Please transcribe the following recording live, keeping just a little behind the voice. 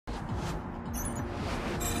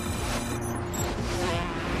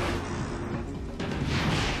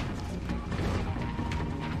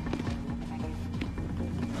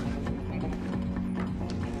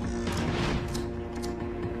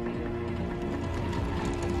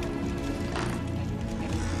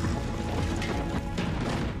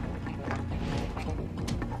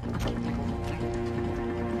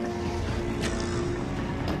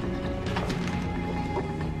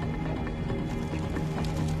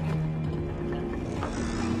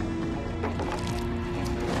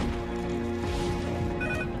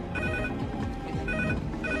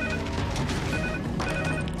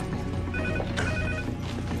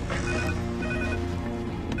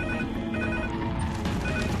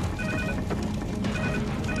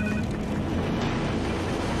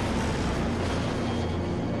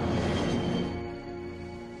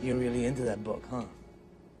you're really into that book, huh?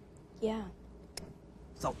 Yeah.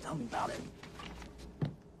 So tell me about it.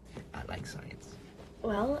 I like science.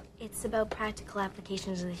 Well, it's about practical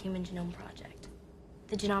applications of the Human Genome Project.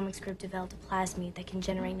 The genomics group developed a plasmid that can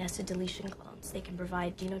generate nested deletion clones. They can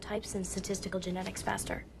provide genotypes and statistical genetics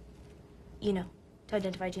faster. You know, to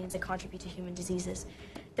identify genes that contribute to human diseases.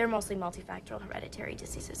 They're mostly multifactorial hereditary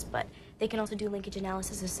diseases, but they can also do linkage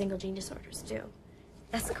analysis of single gene disorders, too.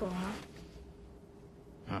 That's cool, huh?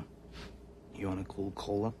 Huh. You want a cool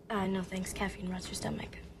cola? No thanks. Caffeine rots your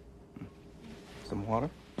stomach. Some water?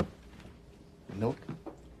 Milk?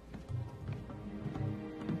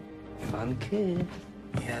 Fun kid.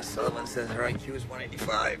 Yeah, Sullivan says her IQ is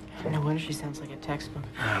 185. No wonder she sounds like a textbook.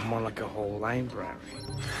 More like a whole library.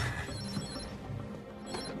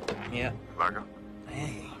 Yeah. Largo?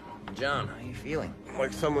 Hey, John, how you feeling?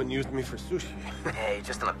 Like someone used me for sushi. Hey,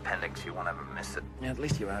 just an appendix. You won't ever miss it. Yeah, at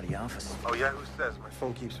least you're out of the office. Oh, yeah? Who says? My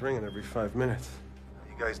phone keeps ringing every 5 minutes.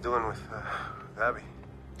 How you guys doing with Abby?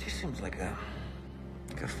 She seems like a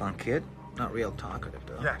fun kid. Not real talkative,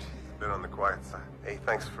 though. Yeah, she's a bit on the quiet side. Hey,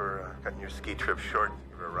 thanks for cutting your ski trip short.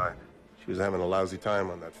 Give her a ride. She was having a lousy time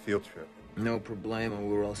on that field trip. No problemo.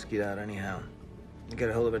 We were all skied out anyhow. You get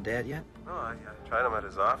a hold of her dad yet? No, I tried him at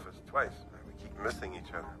his office twice. We keep missing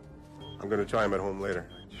each other. I'm gonna try him at home later.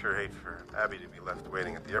 I'd sure hate for Abby to be left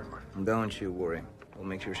waiting at the airport. Don't you worry. We'll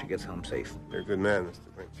make sure she gets home safe. You're a good man,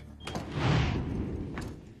 Mr. Winch.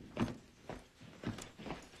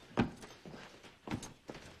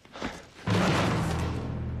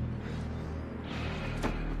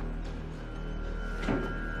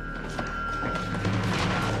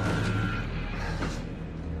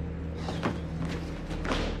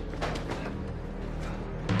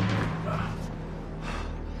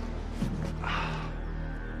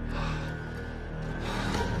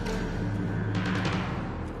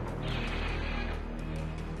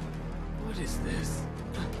 What is this?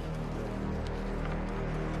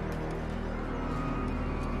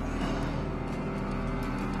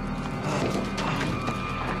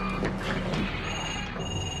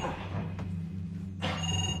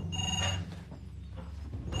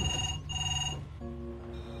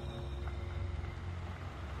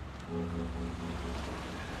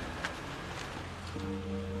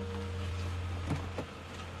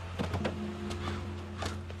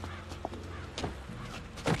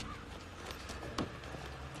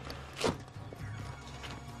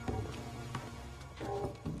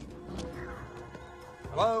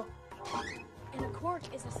 Hello? And a quark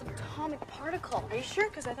is a subatomic particle. Are you sure?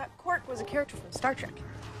 Because I thought Quark was a character from Star Trek.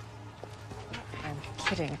 I'm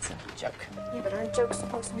kidding. It's a joke. Yeah, but aren't jokes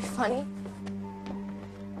supposed to be funny?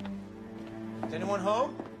 Is anyone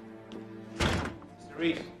home? Mr.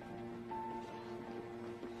 Reese.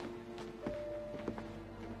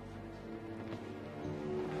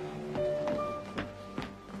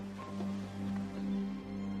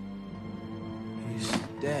 He's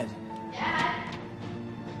dead. Dad?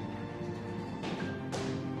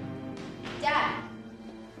 Dad?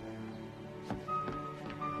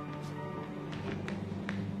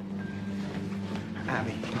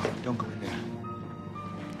 Abby, don't go in there.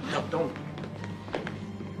 No, don't. I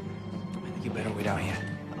think you better wait out here.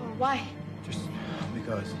 Oh, why? Just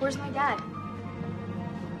because. Where's my dad?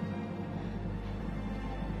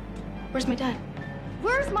 Where's my dad?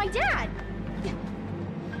 Where's my dad?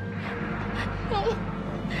 No.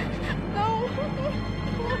 No.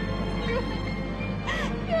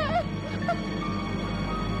 Yeah.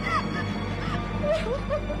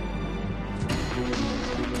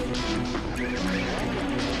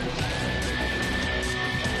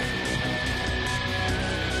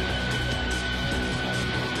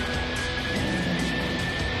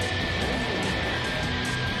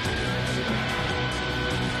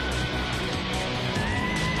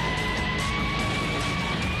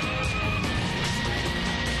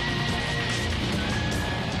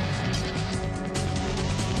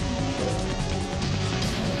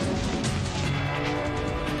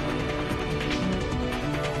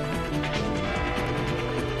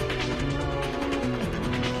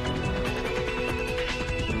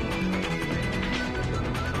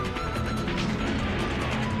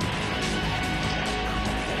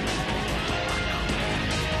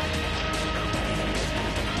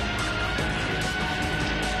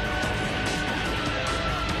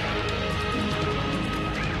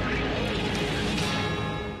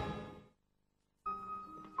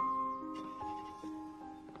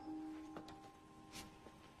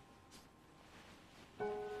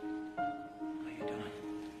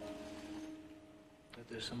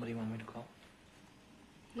 There's somebody you want me to call?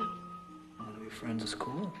 No. One of your friends at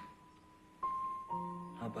school?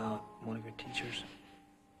 How about one of your teachers?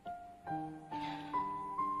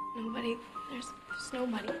 Nobody. There's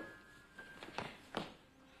nobody.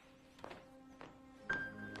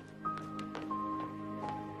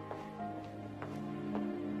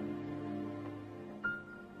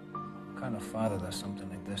 What kind of father does something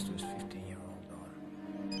like this to his 15-year-old daughter?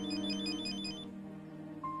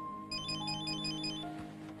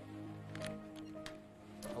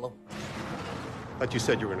 Hello? Thought you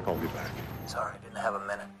said you were going to call me back. Sorry, didn't have a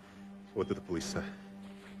minute. What did the police say?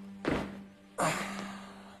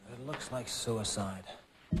 It looks like suicide.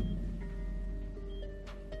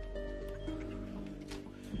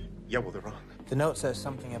 Yeah, well, they're wrong. The note says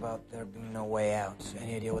something about there being no way out.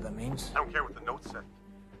 Any idea what that means? I don't care what the note said.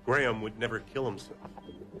 Graham would never kill himself.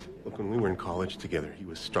 Look, when we were in college together, he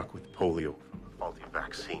was struck with polio from a faulty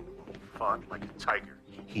vaccine. He fought like a tiger.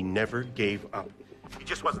 He never gave up. He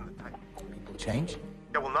just wasn't the type. People change?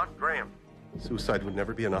 Yeah, well, not Graham. Suicide would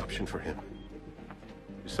never be an option for him.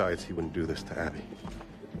 Besides, he wouldn't do this to Abby.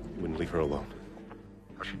 He wouldn't leave her alone.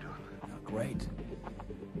 How's she doing? Oh, great.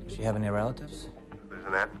 Does she have any relatives? There's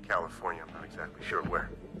an aunt in California. I'm not exactly sure where.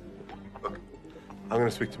 Look, I'm going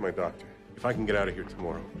to speak to my doctor. If I can get out of here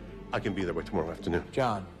tomorrow, I can be there by tomorrow afternoon.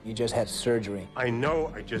 John, you just had surgery. I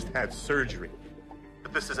know I just had surgery,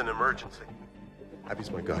 but this is an emergency. Abby's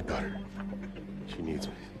my goddaughter. She needs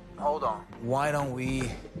me. Hold on. Why don't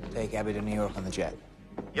we take Abby to New York on the jet?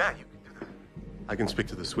 Yeah, you can do that. I can speak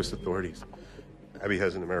to the Swiss authorities. Abby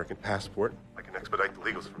has an American passport. I can expedite the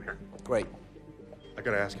legals from here. Great. I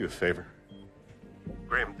gotta ask you a favor.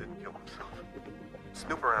 Graham didn't kill himself.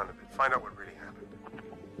 Snoop around a bit. Find out what really happened.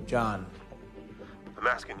 John. I'm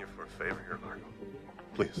asking you for a favor here, Largo.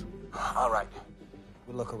 Please. All right.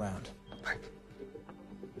 We'll look around. Thanks.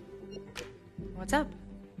 What's up?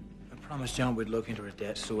 I promised John we'd look into her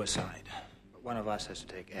dad's suicide. But one of us has to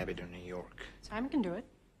take Abby to New York. Simon can do it.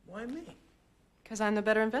 Why me? Because I'm the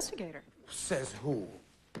better investigator. Says who?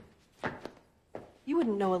 You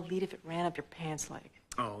wouldn't know a lead if it ran up your pants leg.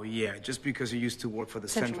 Oh, yeah, just because he used to work for the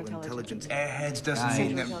Central Central Intelligence. Airheads doesn't Guys.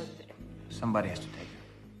 mean Central that... Intelligence. Somebody has to take her.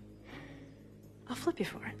 I'll flip you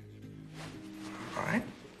for it. All right.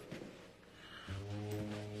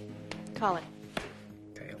 Call it.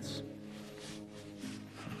 Tails.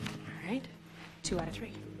 All right. 2 out of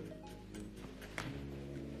 3.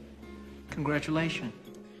 Congratulations.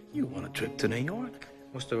 You want a trip to New York?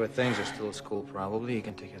 Most of her things are still at school, probably. You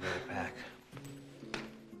can take it right back.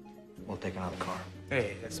 We'll take another car.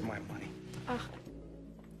 Hey, that's my money. Ugh.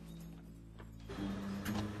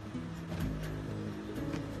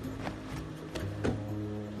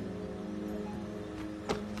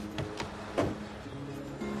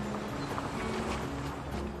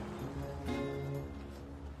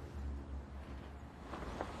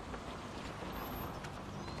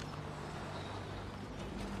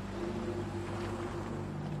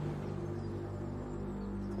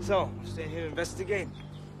 So, I'm staying here to investigate.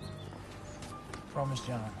 Promise,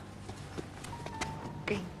 John.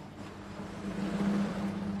 Okay.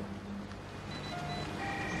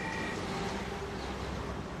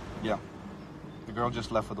 Yeah. The girl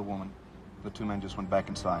just left with the woman. The 2 men just went back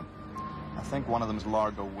inside. I think one of them's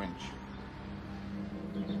Largo Winch.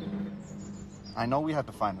 I know we had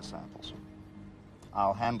to find the samples.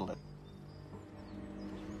 I'll handle it.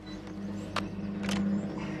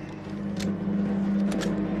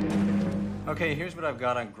 Okay, here's what I've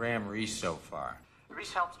got on Graham Reese so far.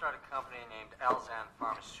 Reese helped start a company named Alzan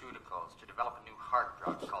Pharmaceuticals to develop a new heart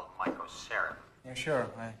drug called mycosarin. Yeah, sure.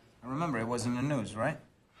 I remember it was in the news, right?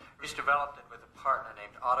 Reese developed it with a partner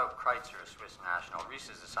named Otto Kreitzer, a Swiss national. Reese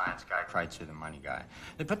is the science guy, Kreitzer the money guy.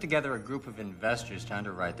 They put together a group of investors to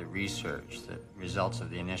underwrite the research. The results of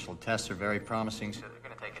the initial tests are very promising, so they're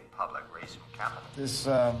going to take it public, raise some capital. This,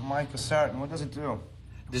 mycosarin, what does it do?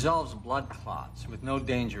 Dissolves blood clots with no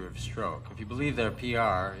danger of stroke. If you believe their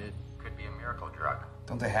PR, it could be a miracle drug.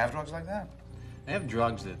 Don't they have drugs like that? They have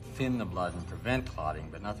drugs that thin the blood and prevent clotting,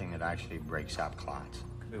 but nothing that actually breaks up clots.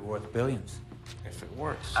 Could be worth billions. If it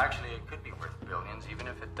works. Actually, it could be worth billions, even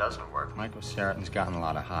if it doesn't work. Mycosaratin's gotten a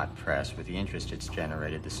lot of hot press. With the interest it's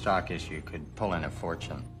generated, the stock issue could pull in a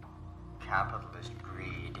fortune. Capitalist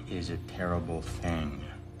greed is a terrible thing.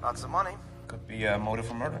 Lots of money. Could be a motive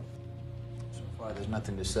for murder. So far, there's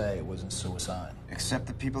nothing to say it wasn't suicide. Except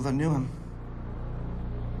the people that knew him.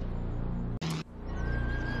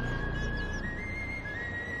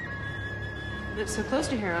 Lives so close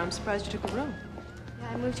to here, I'm surprised you took a room. Yeah,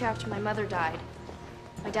 I moved here after my mother died.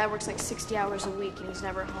 My dad works like 60 hours a week and he's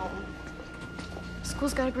never home.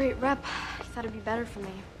 School's got a great rep. I thought it'd be better for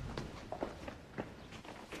me.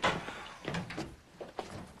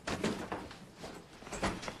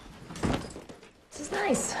 This is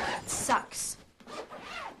nice. It sucks.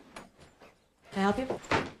 I help you?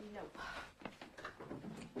 Nope.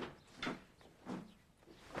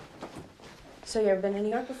 So you ever been to New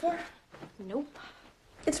York before? Nope.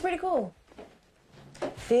 It's pretty cool.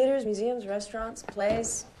 Theaters, museums, restaurants,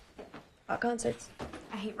 plays, rock concerts.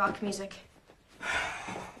 I hate rock music.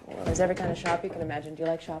 Well, there's every kind of shop you can imagine. Do you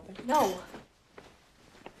like shopping? No.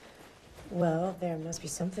 Well, there must be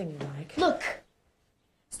something you like. Look!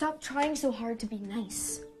 Stop trying so hard to be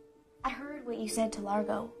nice. I heard what you said to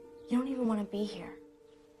Largo. You don't even want to be here.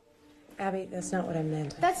 Abby, that's not what I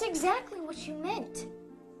meant. That's exactly what you meant.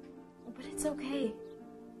 But it's okay.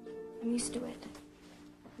 I'm used to it.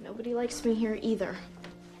 Nobody likes me here either.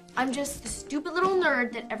 I'm just the stupid little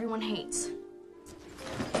nerd that everyone hates.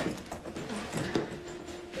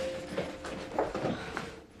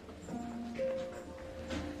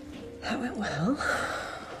 That went well.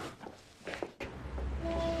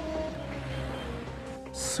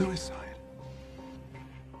 Suicide.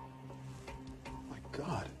 My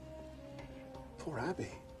God. Poor Abby.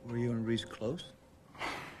 Were you and Reese close?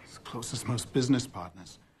 As close as most business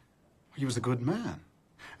partners. He was a good man.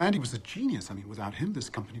 And he was a genius. I mean, without him, this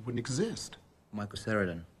company wouldn't exist. Michael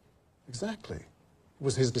Sheridan. Exactly. It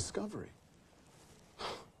was his discovery. I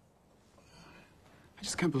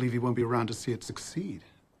just can't believe he won't be around to see it succeed.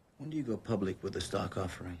 When do you go public with the stock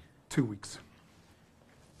offering? 2 weeks.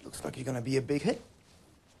 Looks like you're gonna be a big hit.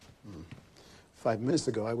 5 minutes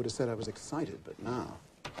ago, I would have said I was excited, but now...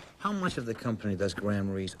 How much of the company does Graham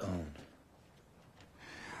Reese own?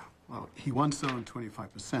 Well, he once owned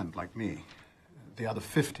 25%, like me. The other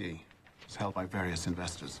 50 is held by various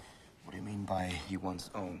investors. What do you mean by you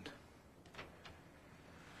once owned?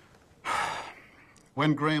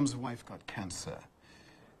 When Graham's wife got cancer,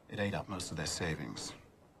 it ate up most of their savings.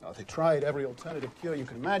 Now, they tried every alternative cure you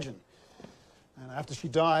could imagine. And after she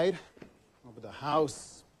died, over the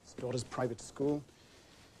house, his daughter's private school,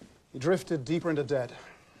 he drifted deeper into debt.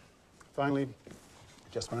 Finally,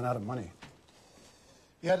 he just ran out of money.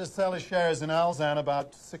 He had to sell his shares in Alzan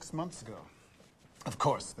about 6 months ago. Of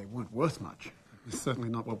course, they weren't worth much. It's certainly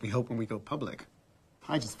not what we hope when we go public.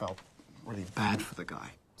 I just felt really bad for the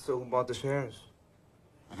guy. So who bought the shares?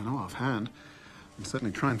 I don't know offhand. I'll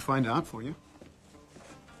certainly try and find out for you.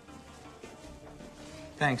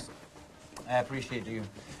 Thanks. I appreciate you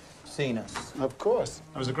seeing us. Of course.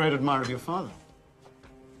 I was a great admirer of your father.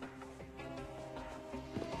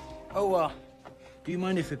 Oh, do you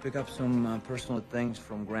mind if we pick up some personal things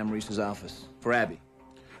from Graham Reese's office? For Abby?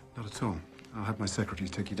 Not at all. I'll have my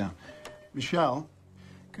secretaries take you down. Michelle,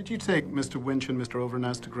 could you take Mr. Winch and Mr.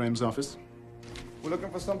 Overnast to Graham's office? We're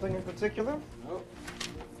looking for something in particular? No.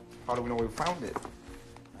 How do we know we found it?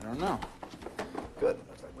 I don't know. Good.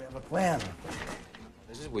 Looks like we have a plan.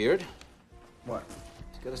 This is weird. What?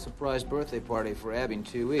 He's got a surprise birthday party for Abby in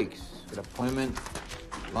 2 weeks. Got appointment,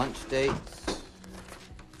 lunch dates.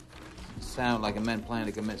 Sound like a man planning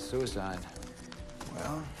to commit suicide.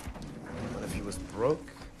 Well, what if he was broke?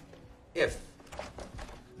 If.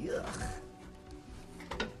 Yuck.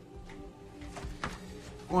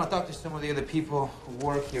 I want to talk to some of the other people who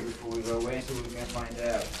work here before we go away and see what we can find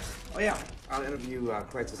out. Oh, yeah. I'll interview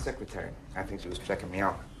Kreitz's secretary. I think she was checking me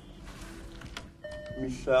out.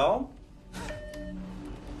 Michelle?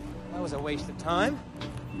 That was a waste of time.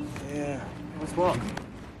 Yeah. What's wrong?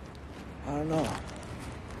 I don't know.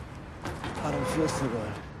 I don't feel so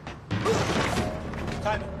good.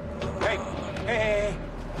 Simon! Hey!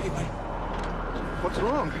 Hey, buddy. What's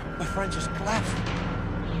wrong? My friend just collapsed.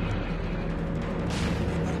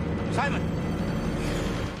 Simon!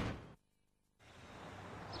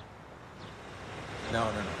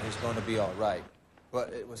 No. He's going to be all right.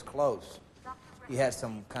 But it was close. He had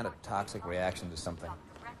some kind of toxic reaction to something.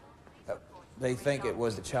 They think it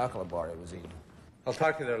was the chocolate bar he was eating. I'll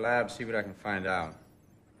talk to their lab, see what I can find out.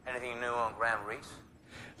 Anything new on Graham Reese?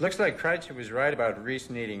 Looks like Kreitzer was right about Reese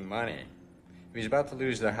needing money. He was about to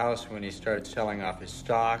lose the house when he started selling off his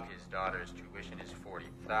stock. His daughter's tuition is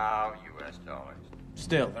 $40,000 US.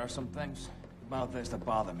 Still, there are some things about this that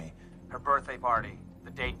bother me. Her birthday party,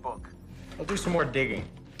 the date book. I'll do some more digging.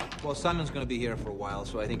 Well, Simon's going to be here for a while,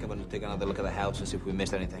 so I think I'm going to take another look at the house and see if we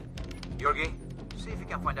missed anything. Geordie, see if you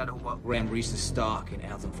can find out who bought Graham Reese's stock in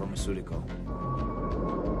Alton Pharmaceutical.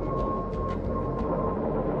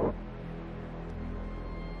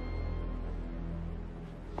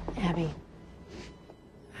 Abby,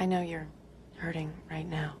 I know you're hurting right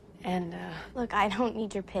now. And, Look, I don't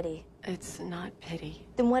need your pity. it's not pity.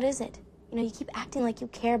 Then what is it? You know, you keep acting like you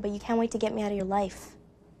care, but you can't wait to get me out of your life.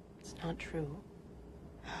 It's not true.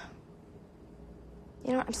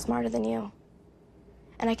 You know, I'm smarter than you.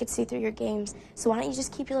 And I could see through your games. So why don't you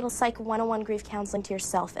just keep your little Psych 101 grief counseling to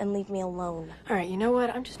yourself and leave me alone? All right, you know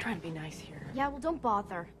what? I'm just trying to be nice here. Yeah, well, don't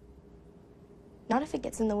bother. Not if it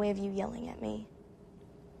gets in the way of you yelling at me.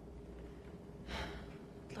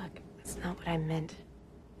 Look, that's not what I meant.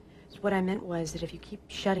 What I meant was that if you keep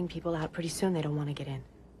shutting people out, pretty soon they don't want to get in.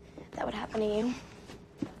 That would happen to you.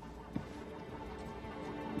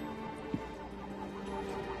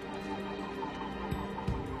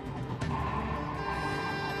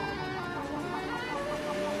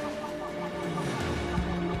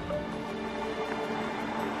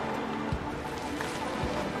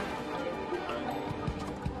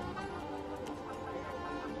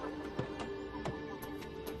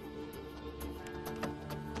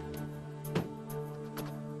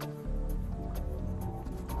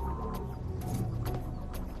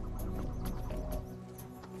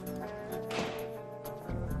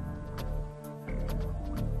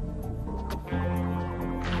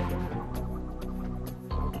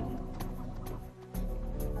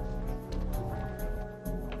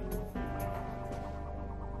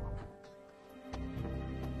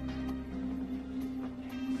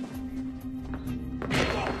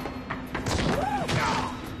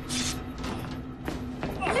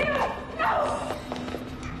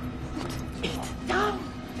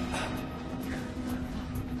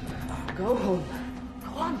 Go home.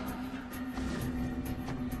 Go on.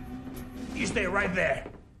 You stay right there.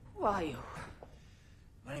 Who are you?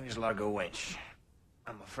 My name is Largo Winch.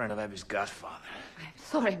 I'm a friend of Abby's godfather. I'm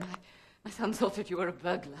sorry, my son thought that you were a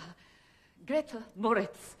burglar. Greta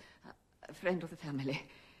Moritz, a friend of the family.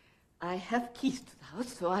 I have keys to the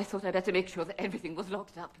house, so I thought I'd better make sure that everything was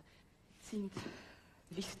locked up. It seemed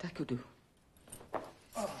the least I could do.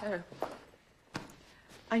 Terrible.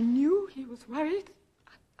 I knew he was worried.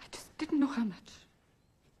 I just didn't know how much.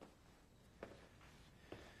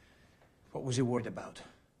 What was he worried about?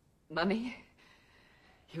 Money.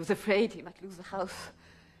 He was afraid he might lose the house.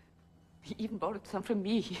 He even borrowed some from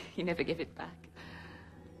me. He never gave it back.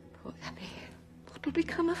 Poor Abby. What will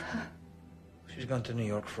become of her? She's gone to New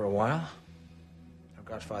York for a while. Her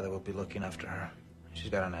godfather will be looking after her. She's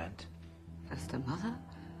got an aunt. First her mother,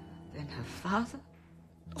 then her father.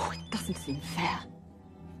 Oh, it doesn't seem fair.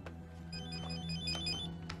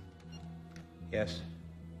 Yes.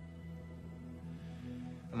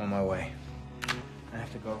 I'm on my way. I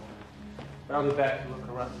have to go. But I'll be back to look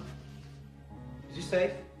around. Is he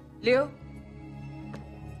safe? Leo?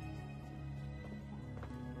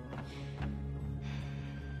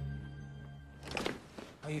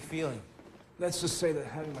 How are you feeling? Let's just say that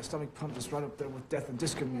having my stomach pumped is right up there with death and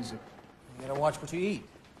disco music. You gotta watch what you eat.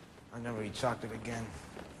 I never eat chocolate again.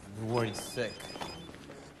 I'm worried sick.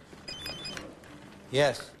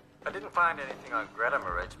 Yes. I didn't find anything on Greta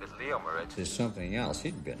Moritz, but Leo Moritz. There's something else.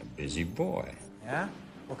 He'd been a busy boy. Yeah?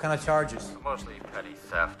 What kind of charges? Mostly petty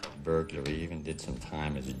theft. Burglary, even did some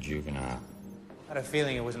time as a juvenile. I had a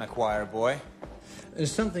feeling it wasn't a choir boy.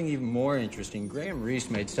 There's something even more interesting. Graham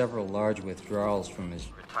Reese made several large withdrawals from his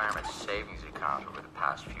Retirement savings account over the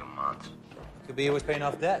past few months. Could be he was paying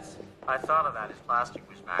off debts. I thought of that. His plastic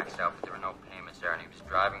was maxed out, but there were no payments there, and he was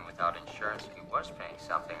driving without insurance. He was paying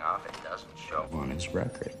something off. It doesn't show on his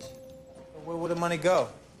records. Where would the money go?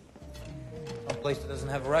 Some place that doesn't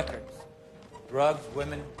have records. Drugs,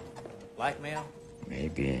 women, blackmail.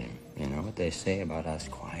 Maybe. You know what they say about us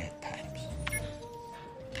quiet types.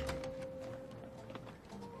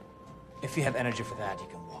 If you have energy for that, you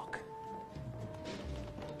can walk.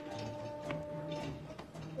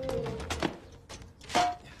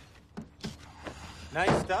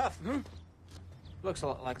 Nice stuff. Hmm? Looks a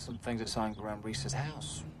lot like some things that's on Graham Reese's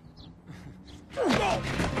house.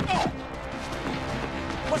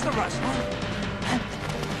 What's the rush,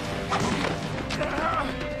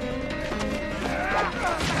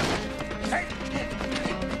 Hey!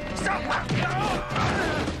 Stop!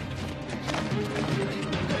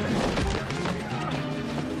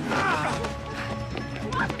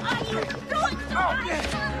 What are you doing?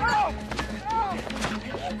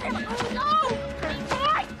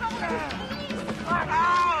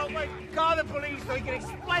 Oh, my God, the police so he can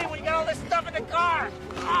explain when you got all this stuff in the car.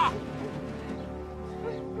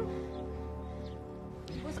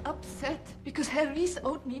 He was upset because Harris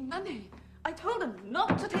owed me money. I told him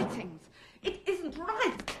not to take things. It isn't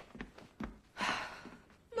right.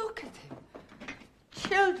 Look at him.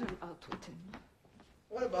 Children out with him.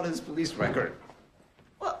 What about his police record?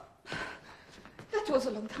 Well, that was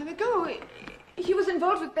a long time ago. He was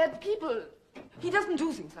involved with bad people. He doesn't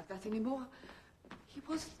do things like that anymore. He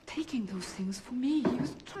was taking those things for me. He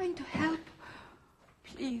was trying to help.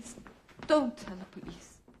 Please, don't tell the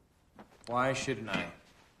police. Why shouldn't I?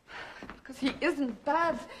 Because he isn't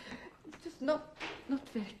bad. He's just not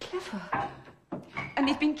very clever. And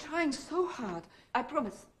he's been trying so hard. I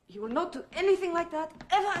promise You will not do anything like that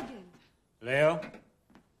ever again. Leo?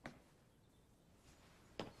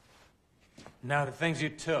 Now, the things you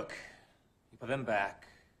took, you put them back,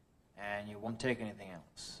 and you won't take anything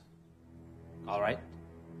else. All right?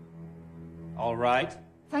 All right?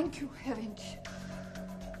 Thank you, Herr Winch.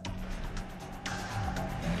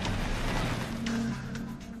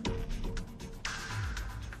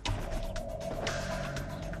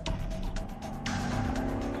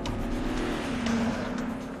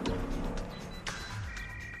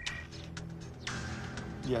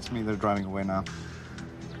 Yeah, it's me. They're driving away now.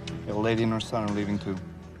 The old lady and her son are leaving too.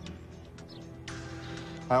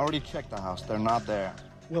 I already checked the house. They're not there.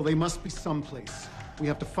 Well, they must be someplace. We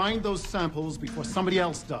have to find those samples before somebody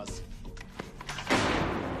else does.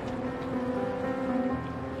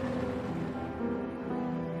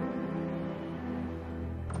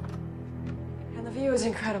 And the view is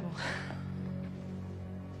incredible.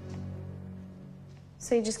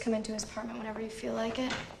 So you just come into his apartment whenever you feel like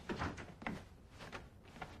it?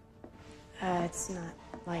 It's not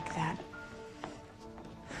like that.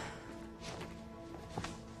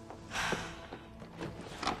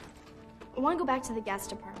 I want to go back to the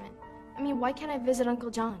guest apartment. I mean, why can't I visit Uncle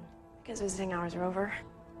John? Because visiting hours are over.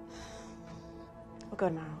 We'll go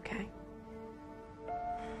tomorrow, okay?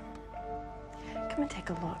 Come and take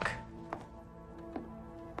a look.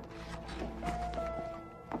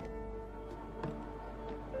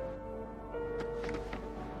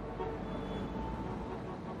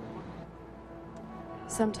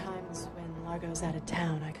 Sometimes when Largo's out of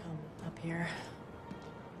town, I come up here.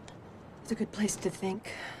 It's a good place to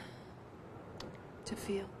think, to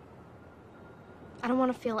feel. I don't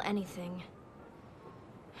want to feel anything.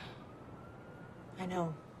 I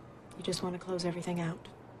know. You just want to close everything out.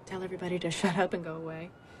 Tell everybody to shut up and go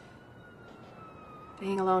away.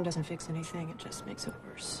 Being alone doesn't fix anything, it just makes it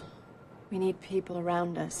worse. We need people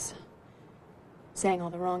around us, saying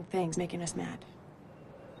all the wrong things, making us mad.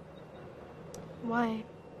 Why?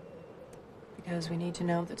 Because we need to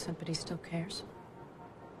know that somebody still cares.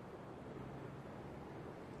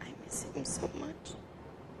 I miss him so much.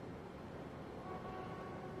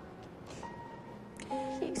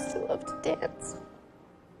 He used to love to dance.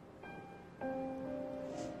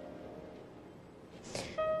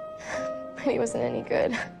 But he wasn't any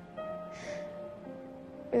good.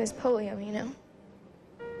 With his polio, you know?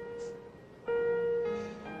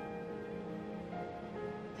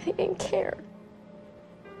 But he didn't care.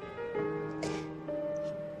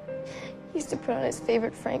 He used to put on his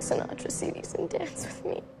favorite Frank Sinatra CDs and dance with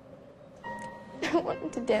me. I want him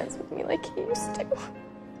to dance with me like he used to.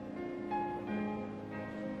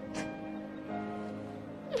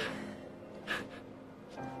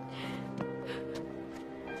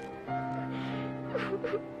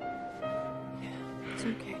 It's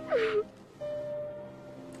okay.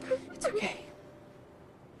 It's okay.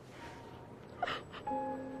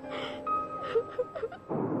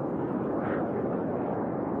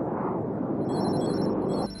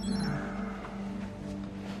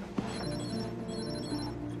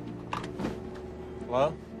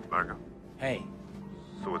 Hello? Largo. Hey.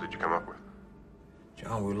 So what did you come up with?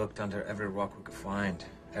 John, we looked under every rock we could find.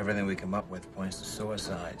 Everything we come up with points to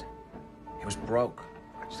suicide. He was broke.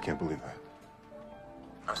 I just can't believe that.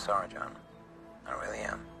 I'm sorry, John. I really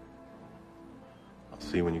am. I'll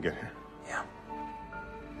see you when you get here. Yeah.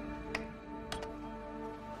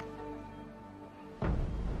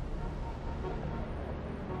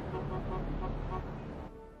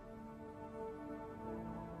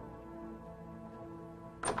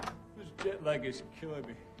 This jet lag is killing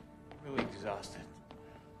me. Really exhausted.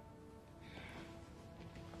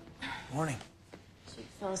 Morning. She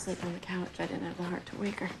fell asleep on the couch. I didn't have the heart to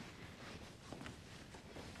wake her.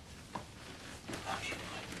 How's she doing?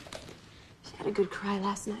 She had a good cry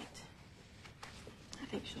last night. I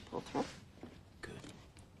think she'll pull through. Good.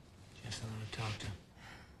 Just someone to talk to.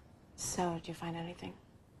 So, did you find anything?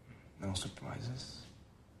 No surprises?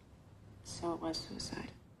 So it was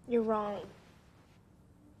suicide. You're wrong.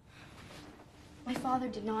 My father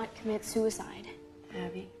did not commit suicide.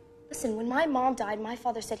 Abby. Listen, when my mom died, my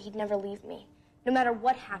father said he'd never leave me, no matter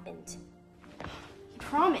what happened. He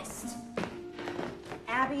promised.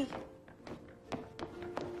 Abby.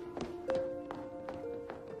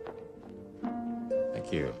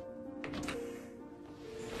 Thank you.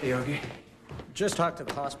 Hey, Geordie. Just talked to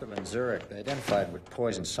the hospital in Zurich. They identified with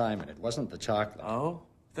poison cyanide. It wasn't the chocolate. Oh?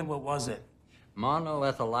 Then what was it?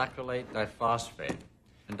 Monoethylacrylate diphosphate.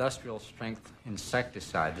 Industrial strength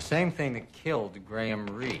insecticide. The same thing that killed Graham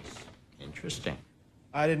Reese. Interesting.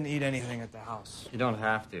 I didn't eat anything at the house. You don't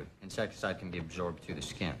have to. Insecticide can be absorbed through the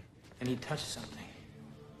skin. And he touched something.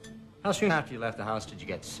 How soon after you left the house did you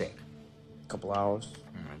get sick? A couple hours.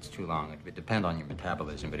 It's too long. It would depend on your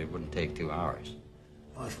metabolism, but it wouldn't take 2 hours.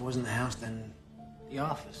 Well, if it wasn't the house, then the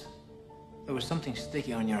office. There was something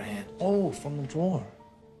sticky on your hand. Oh, from the drawer.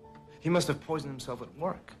 He must have poisoned himself at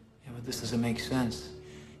work. Yeah, but this doesn't make sense.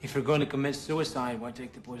 If you're going to commit suicide, why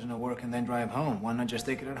take the poison to work and then drive home? Why not just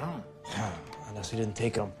take it at home? Yeah, unless he didn't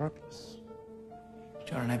take it on purpose.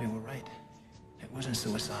 John and Abby were right. It wasn't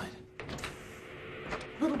suicide.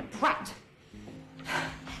 Little brat.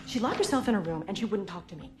 She locked herself in her room and she wouldn't talk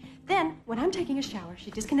to me. Then, when I'm taking a shower,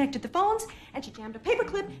 she disconnected the phones and she jammed a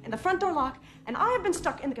paperclip in the front door lock, and I have been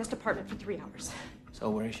stuck in the guest apartment for 3 hours. So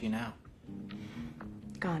where is she now?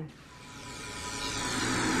 Gone.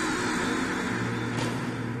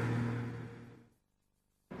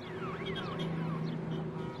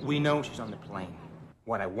 We know she's on the plane.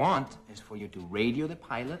 What I want is for you to radio the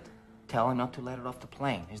pilot, tell her not to let her off the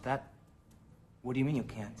plane. Is that... What do you mean you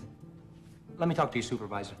can't? Let me talk to your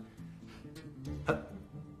supervisor.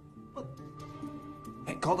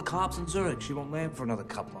 Hey, call the cops in Zurich. She won't land for another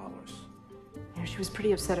couple hours. Yeah, she was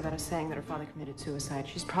pretty upset about us saying that her father committed suicide.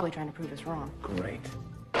 She's probably trying to prove us wrong. Great.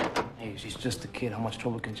 Hey, she's just a kid. How much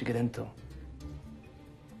trouble can she get into?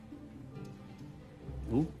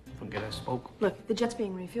 Ooh, forget I spoke. Look, the jet's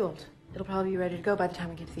being refueled. It'll probably be ready to go by the time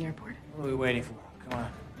we get to the airport. What are we waiting for? Come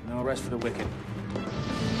on. No rest for the wicked.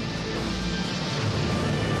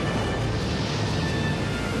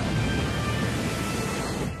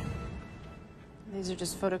 These are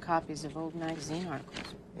just photocopies of old magazine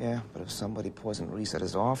articles. Yeah, but if somebody poisoned Reese at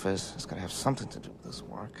his office, it's gonna have something to do with this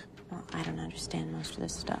work. Well, I don't understand most of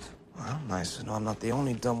this stuff. Well, nice to know I'm not the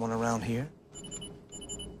only dumb one around here.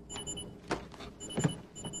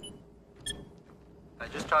 I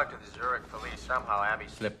just talked to the Zurich police. Somehow Abby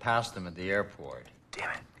slipped past them at the airport.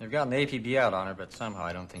 Damn it. They've got an APB out on her, but somehow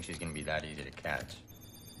I don't think she's going to be that easy to catch.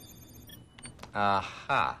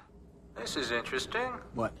 Aha. This is interesting.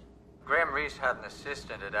 What? Graham Reese had an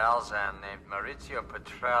assistant at Alzan named Maurizio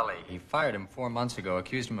Petrelli. He fired him 4 months ago,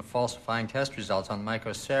 accused him of falsifying test results on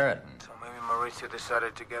microceratin. So maybe Maurizio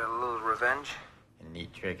decided to get a little revenge? A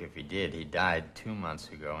neat trick if he did. He died 2 months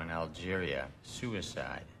ago in Algeria.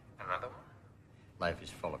 Suicide. Another one? Life is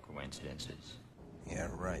full of coincidences. Yeah,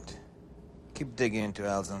 right. Keep digging into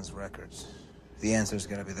Alzan's records. The answer's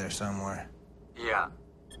gotta be there somewhere. Yeah.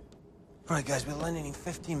 All right, guys, we're landing in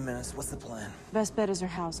 15 minutes. What's the plan? Best bet is her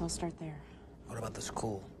house. I'll start there. What about the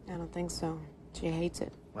school? I don't think so. She hates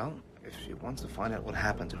it. Well, if she wants to find out what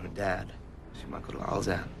happened to her dad, she might go to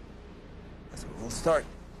Alzan. That's where we'll start.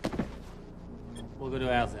 We'll go to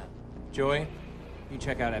Alzan. Joey, you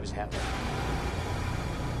check out Abby's house.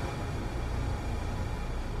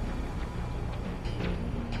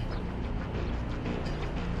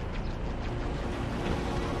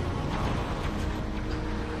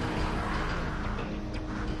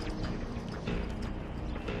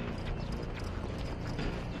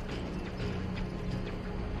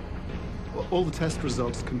 All the test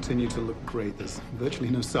results continue to look great. There's virtually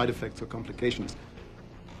no side effects or complications.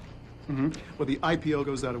 Well, the IPO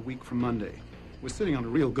goes out a week from Monday. We're sitting on a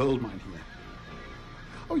real gold mine here.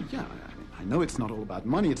 Oh, yeah, I know it's not all about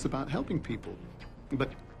money. It's about helping people.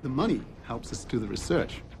 But the money helps us do the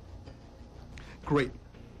research. Great.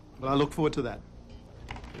 Well, I look forward to that.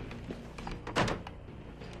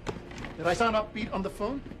 Did I sound upbeat on the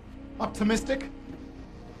phone? Optimistic?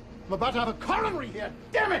 I'm about to have a coronary here.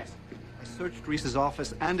 Damn it! I searched Reese's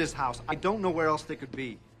office and his house. I don't know where else they could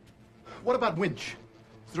be. What about Winch?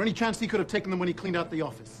 Is there any chance he could have taken them when he cleaned out the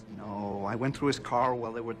office? No, I went through his car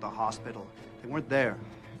while they were at the hospital. They weren't there.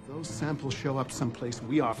 If those samples show up someplace,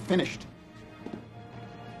 we are finished.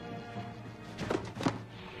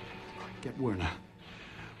 Get Werner.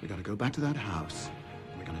 We gotta go back to that house.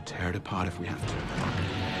 We're gonna tear it apart if we have to.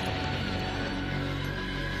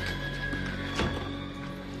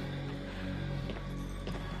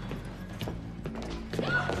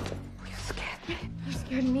 You scared me. You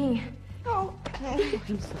scared me. Oh.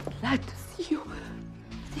 I'm so glad to see you.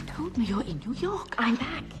 They told me you're in New York. I'm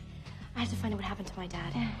back. I have to find out what happened to my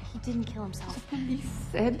dad. He didn't kill himself. The police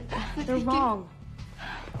said that They're wrong.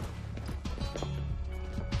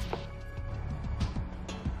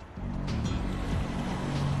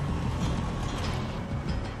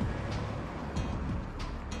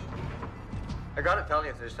 I gotta tell you,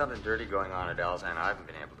 if there's something dirty going on at Alzan, I haven't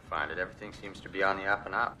been able to find it. Everything seems to be on the up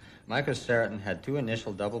and up. Microceratin had 2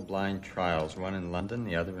 initial double-blind trials, one in London,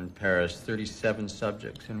 the other in Paris. 37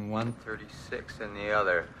 subjects in one, 36 in the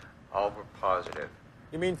other. All were positive.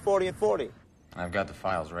 You mean 40 and 40? I've got the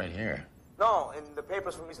files right here. No, in the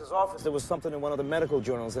papers from Reese's office, there was something in one of the medical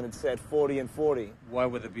journals, and it said 40 and 40. Why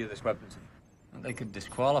would there be a discrepancy? They could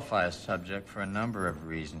disqualify a subject for a number of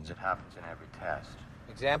reasons. It happens in every test.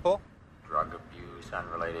 Example? Drug abuse,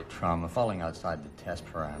 unrelated trauma, falling outside the test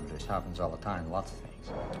parameters. Happens all the time, lots of things.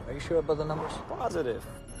 Are you sure about the numbers? Positive.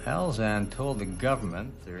 Elzan told the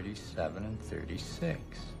government 37 and 36.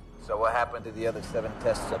 So what happened to the other 7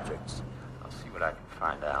 test subjects? I'll see what I can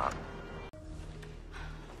find out.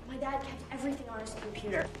 My dad kept everything on his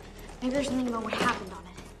computer. Maybe there's something about what happened on it.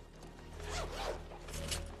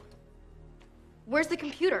 Where's the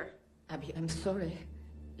computer? Abby, I'm sorry.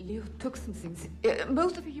 Leo took some things.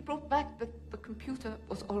 Most of it he brought back, but the computer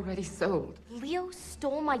was already sold. Leo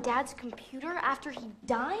stole my dad's computer after he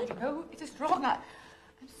died? No, it is wrong. I'm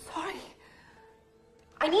sorry.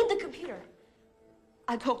 I need the computer.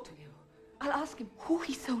 I'll talk to Leo. I'll ask him who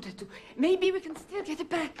he sold it to. Maybe we can still get it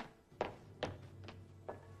back.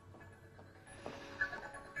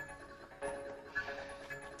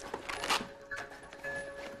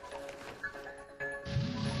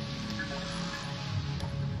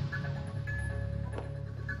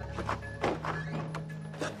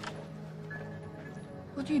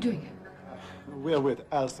 What are you doing? We're with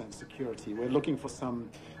Alsan Security. We're looking for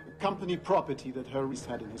some company property that Harry's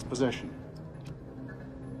had in his possession.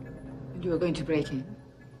 And you are going to break in?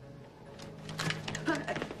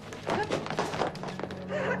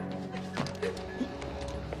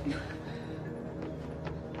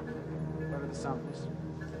 Where are the samples?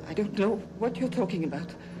 I don't know what you're talking about.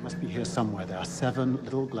 They must be here somewhere. There are 7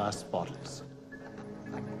 little glass bottles.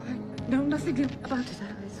 I know nothing about it,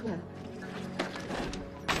 I swear.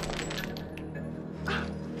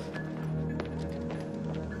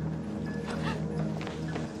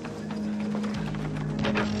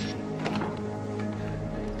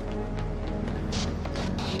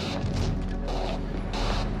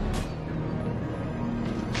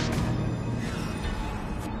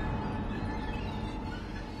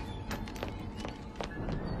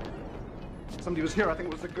 Somebody was here. I think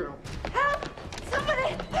it was a girl. Help!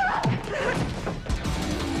 Somebody! Help!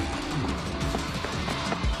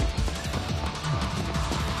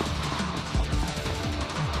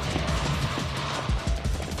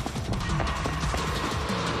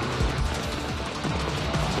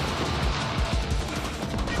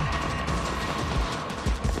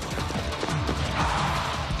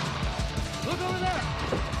 Look over there!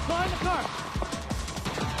 Behind the car!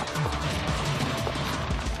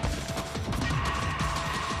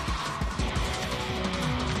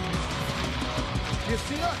 You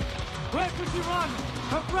see her? Where could she run?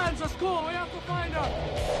 Her friends are school. We have to find her.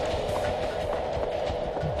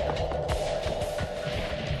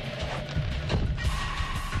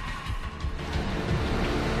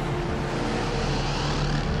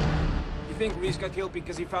 You think Reese got killed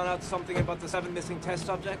because he found out something about the 7 missing test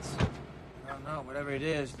subjects? I don't know. Whatever it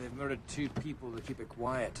is, they've murdered 2 people to keep it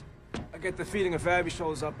quiet. I get the feeling if Abby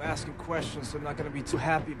shows up asking questions, they're not going to be too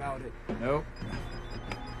happy about it. Nope.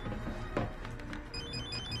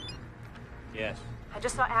 Yes. I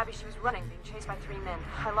just saw Abby. She was running, being chased by 3 men.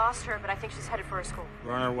 I lost her, but I think she's headed for her school.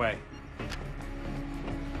 We're on our way.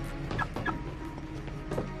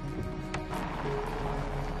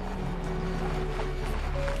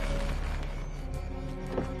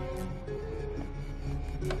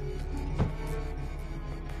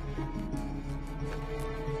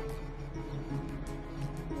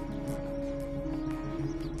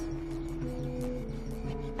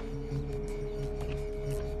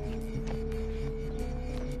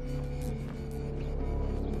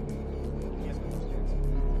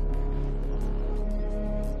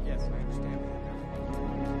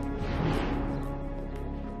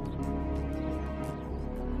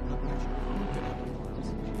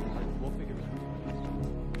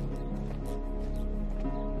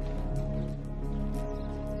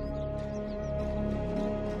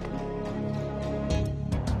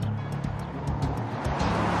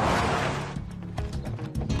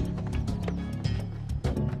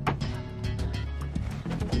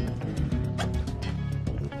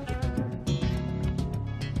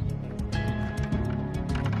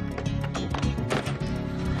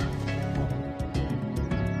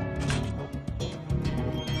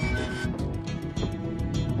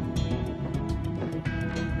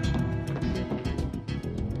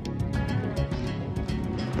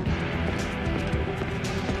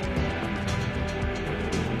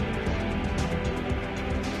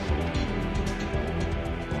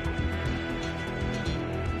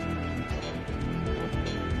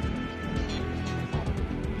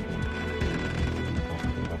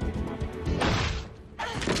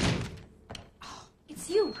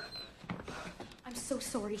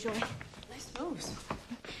 Sorry, Joy. Nice moves.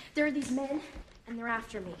 There are these men, and they're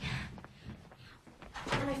after me.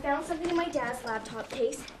 I found something in my dad's laptop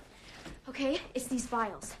case. Okay, it's these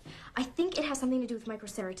files. I think it has something to do with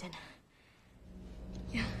microceratin.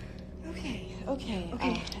 Yeah. Okay.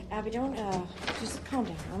 Abby, don't, just calm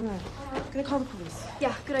down. I'm gonna call the police.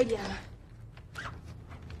 Yeah, good idea.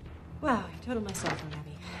 Wow, you totaled my cell phone,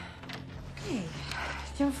 Abby. Okay,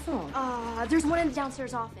 do you have a phone? There's one in the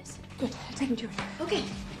downstairs office. Good, take me to it. Okay.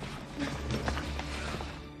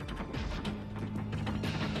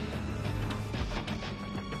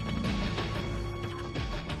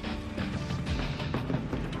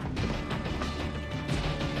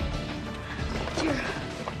 Here.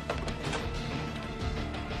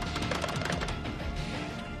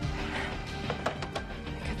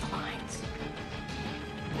 Look at the lines.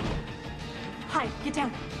 Hi, get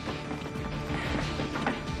down.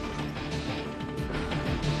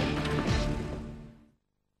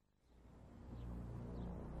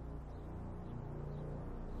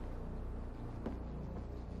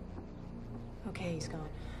 Okay, he's gone.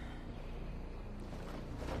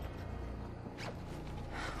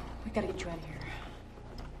 We gotta get you out of here.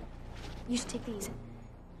 You should take these,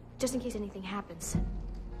 just in case anything happens.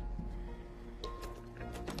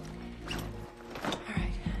 All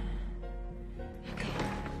right.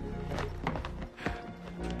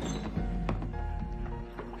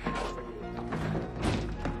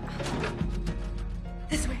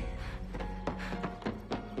 This way.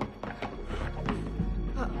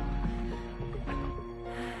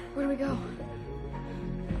 Where do we go?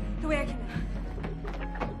 The way I came in.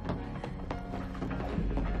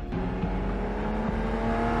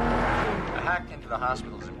 I hacked into the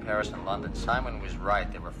hospitals in Paris and London. Simon was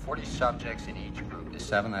right. There were 40 subjects in each group. The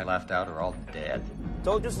 7 I left out are all dead.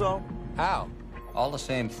 Told you so. How? All the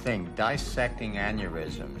same thing, dissecting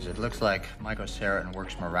aneurysms. It looks like microceratin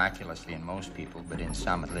works miraculously in most people, but in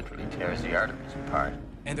some it literally tears the arteries apart.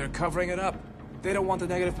 And they're covering it up. They don't want the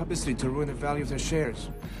negative publicity to ruin the value of their shares.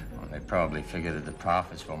 Well, they probably figure that the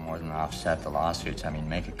profits will more than offset the lawsuits. I mean,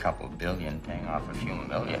 make a couple billion paying off a few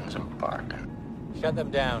millions of bargain. Shut them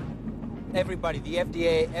down. Everybody, the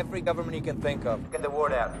FDA, every government you can think of. Get the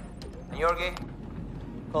word out. And Geordie?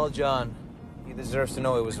 Call John. He deserves to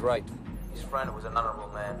know he was right. His friend was an honorable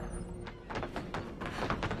man.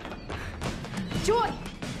 Joy!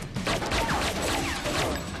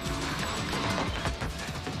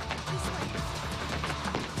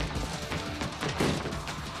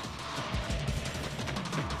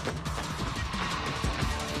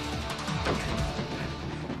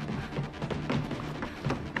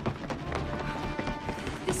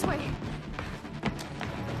 This way.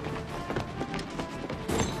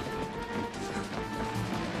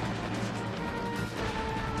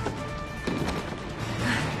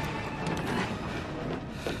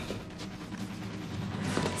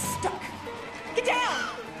 Stuck. Get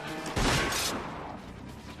down!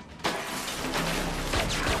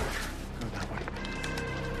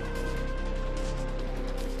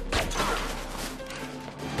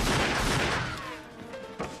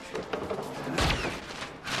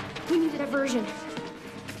 We need a diversion.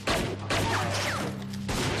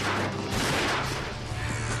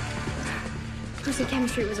 Who said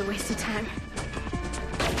chemistry was a waste of time?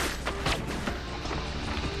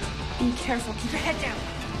 Be careful. Keep your head down.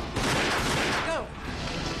 Go.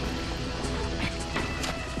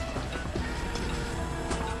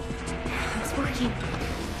 It's working.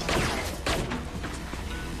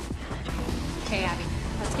 Okay, Abby,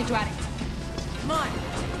 let's get you out of here. Come on.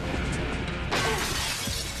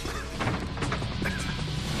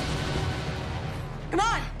 Come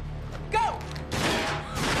on. Go.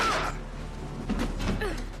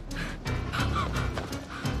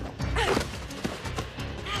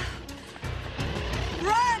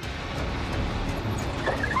 Run.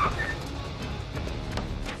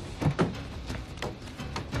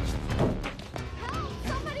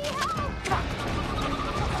 Somebody help!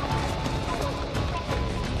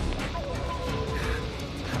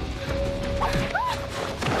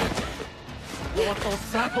 I want those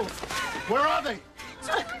samples. Where are they?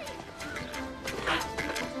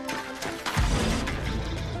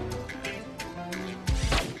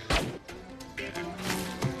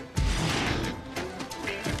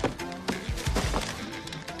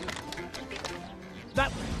 That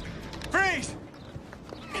way. Freeze!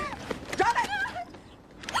 Got it.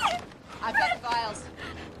 I've got the files.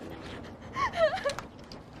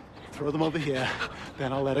 Throw them over here,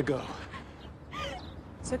 then I'll let her go.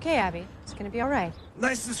 It's okay, Abby. It's gonna be all right.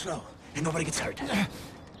 Nice and slow, and nobody gets hurt.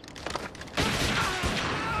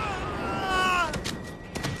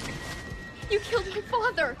 You killed my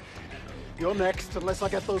father. You're next, unless I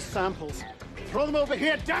get those samples. Throw them over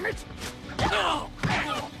here, damn it!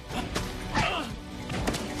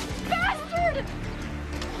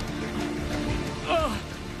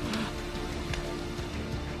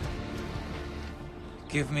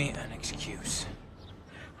 Give me an excuse.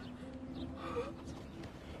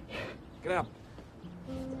 Get up.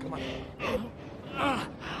 Come on.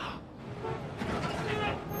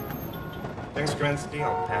 Thanks, Gransky.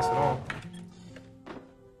 I'll pass it on.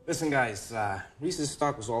 Listen, guys, Reese's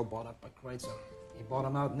stock was all bought up by Kreitzer. He bought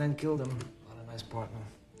him out and then killed him. Not a nice partner.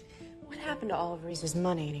 What happened to all of Reese's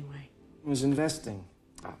money, anyway? He was investing.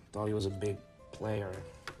 Thought he was a big player.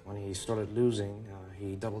 When he started losing,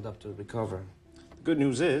 he doubled up to recover. The good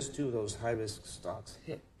news is, 2 of those high-risk stocks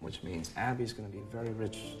hit, which means Abby's going to be very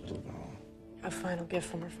rich. A final gift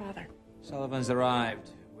from her father. Sullivan's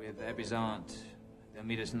arrived with Abby's aunt. They'll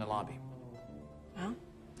meet us in the lobby. Well,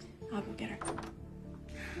 I'll go get her.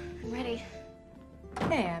 I'm ready.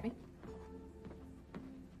 Hey, Abby.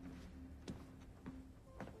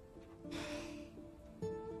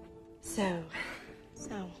 So.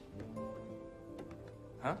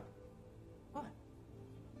 Huh? What?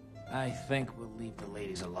 I think we'll leave the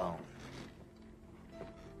ladies alone.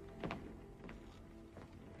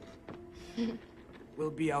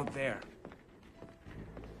 We'll be out there.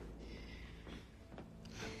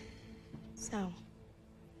 So,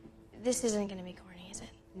 this isn't gonna be corny, is it?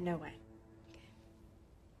 No way. Okay.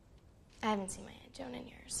 I haven't seen my Aunt Joan in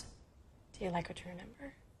years. Do you like her to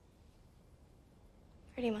remember?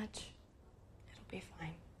 Pretty much. It'll be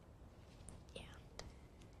fine. Yeah.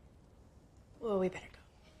 Well, we better go.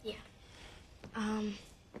 Yeah.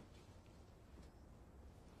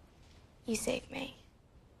 You saved me.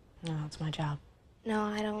 No, it's my job. No,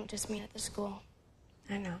 I don't just mean at the school.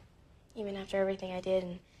 I know. Even after everything I did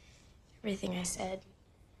and everything I said,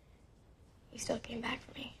 you still came back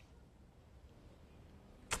for me.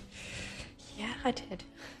 Yeah, I did.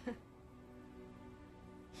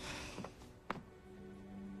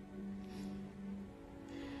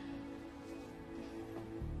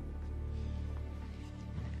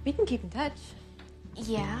 We can keep in touch.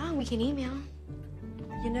 Yeah, we can email.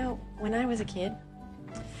 You know, when I was a kid,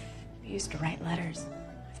 we used to write letters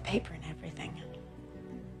with paper and everything.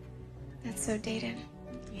 That's so dated.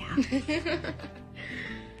 Yeah. Thanks.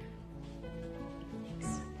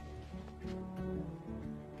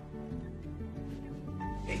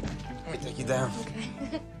 Hey, let me take you down.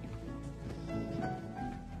 Okay.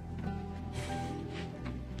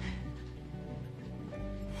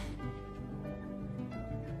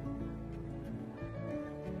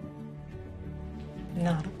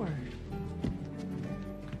 Not a word.